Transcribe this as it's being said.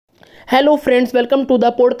Hello friends, welcome to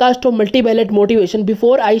the podcast of Multivalent Motivation.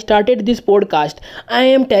 Before I started this podcast, I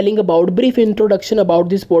am telling about brief introduction about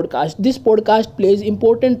this podcast. This podcast plays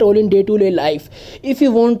important role in day-to-day life. If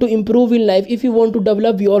you want to improve in life, if you want to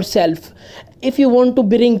develop yourself, if you want to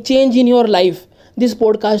bring change in your life, this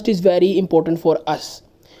podcast is very important for us.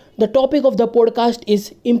 The topic of the podcast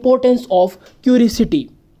is importance of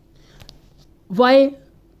curiosity. Why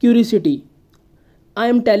curiosity? I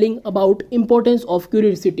am telling about importance of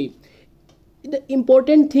curiosity. The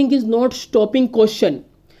important thing is not stopping question.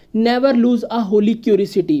 Never lose a holy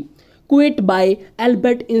curiosity. Quote by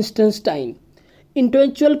Albert Einstein.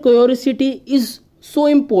 Intellectual curiosity is so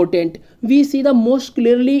important. We see the most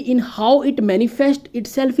clearly in how it manifests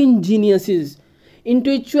itself in geniuses.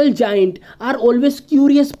 Intellectual giant are always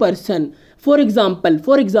curious person. For example,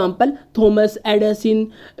 Thomas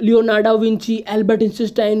Edison, Leonardo da Vinci, Albert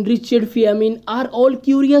Einstein, Richard Feynman are all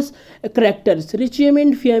curious characters. Richard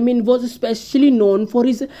Feynman was especially known for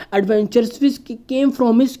his adventures which came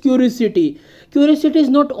from his curiosity. Curiosity is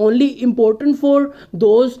not only important for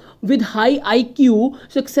those with high IQ,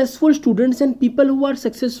 successful students and people who are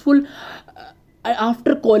successful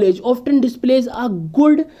after college often displays a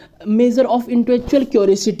good measure of intellectual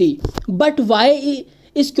curiosity. But why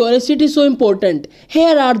is curiosity so important?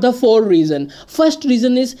 Here are the four reasons. First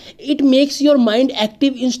reason is it makes your mind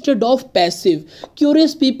active instead of passive.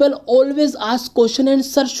 Curious people always ask question and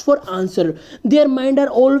search for answer. Their mind are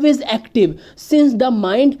always active since the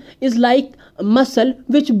mind is like a muscle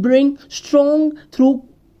which bring strong through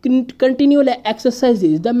continual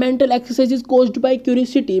exercises. The mental exercises caused by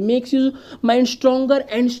curiosity makes your mind stronger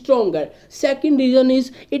and stronger. Second reason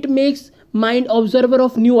is it makes mind observer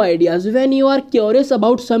of new ideas. When you are curious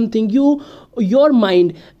about something, your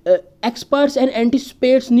mind experts and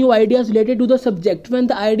anticipates new ideas related to the subject. When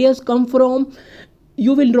the ideas come from,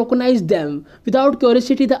 you will recognize them. Without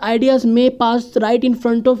curiosity, the ideas may pass right in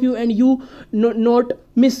front of you and you not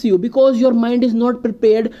miss you because your mind is not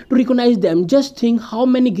prepared to recognize them. Just think how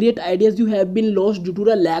many great ideas you have been lost due to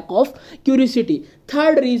the lack of curiosity.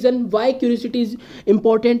 Third reason why curiosity is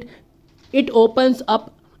important, it opens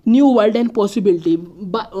up new world and possibility.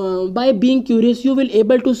 By being curious, you will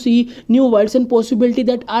able to see new worlds and possibility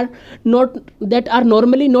that are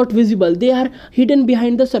normally not visible. They are hidden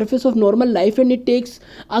behind the surface of normal life, and it takes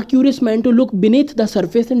a curious mind to look beneath the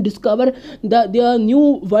surface and discover the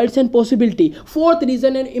new worlds and possibility. Fourth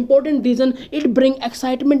reason, an important reason, it bring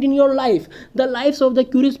excitement in your life. The lives of the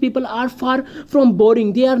curious people are far from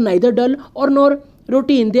boring. They are neither dull or nor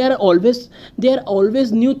routine. They are always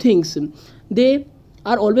new things. They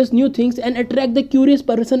are always new things and attract the curious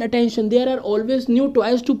person attention. There are always new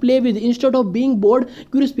toys to play with. Instead of being bored,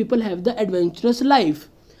 curious people have the adventurous life.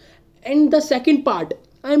 And the second part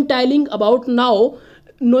I am telling about now,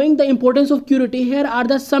 knowing the importance of curiosity. Here are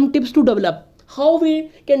the some tips to develop how we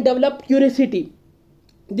can develop curiosity.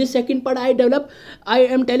 This second part I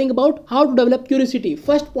am telling about how to develop curiosity.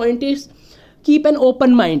 First point is keep an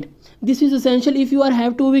open mind. This is essential. If you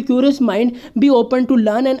have to be curious mind, be open to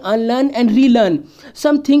learn and unlearn and relearn.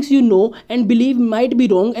 Some things you know and believe might be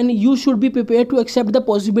wrong, and you should be prepared to accept the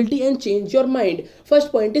possibility and change your mind.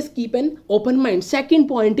 First point is keep an open mind. Second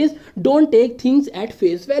point is don't take things at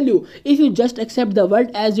face value. If you just accept the world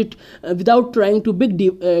as it without trying to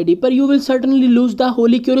deeper, you will certainly lose the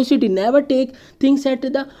holy curiosity. Never take things at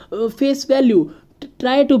the face value.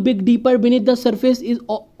 Try to dig deeper beneath the surface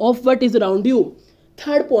of what is around you.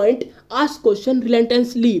 Third point, ask question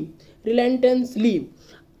relentlessly.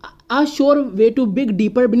 A sure way to dig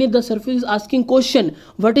deeper beneath the surface is asking question.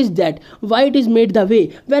 What is that? Why it is made the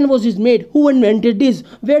way? When was it made? Who invented this?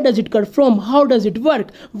 Where does it come from? How does it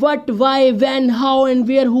work? What, why, when, how and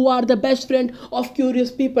where? Who are the best friend of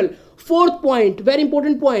curious people? Fourth point, very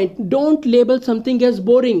important point, don't label something as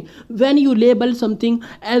boring. When you label something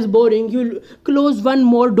as boring, you'll close one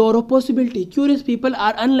more door of possibility. Curious people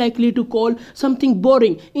are unlikely to call something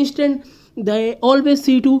boring. Instead, they always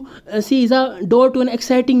see is a door to an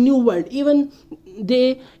exciting new world. Even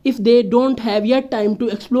if they don't have yet time to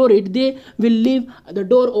explore it, they will leave the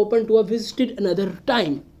door open to a visit another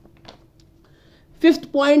time.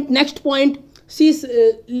 Fifth point, next point, see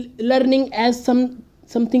learning as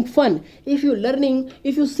something fun. If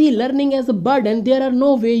you see learning as a burden, there are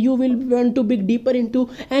no way you will want to dig deeper into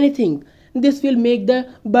anything. This will make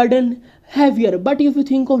the burden heavier. But if you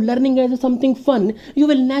think of learning as something fun, you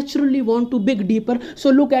will naturally want to dig deeper. So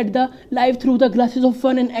look at the life through the glasses of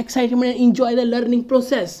fun and excitement and enjoy the learning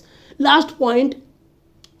process. Last point,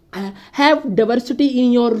 have diversity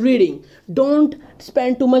in your reading. Don't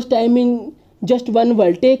spend too much time in just one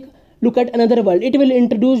world. Take look at another world. It will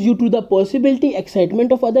introduce you to the possibility,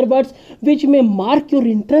 excitement of other worlds, which may mark your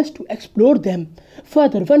interest to explore them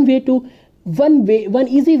further. One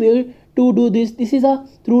easy way to do this. This is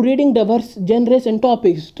through reading diverse genres and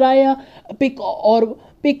topics. Try a pick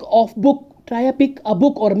a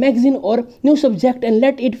book or magazine or new subject and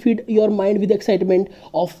let it feed your mind with excitement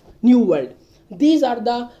of new world. These are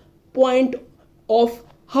the point of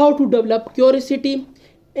how to develop curiosity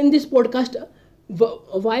in this podcast.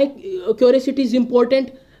 Why curiosity is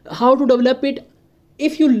important, how to develop it.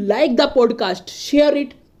 If you like the podcast, share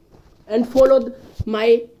it and follow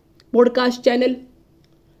my podcast channel.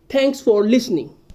 Thanks for listening.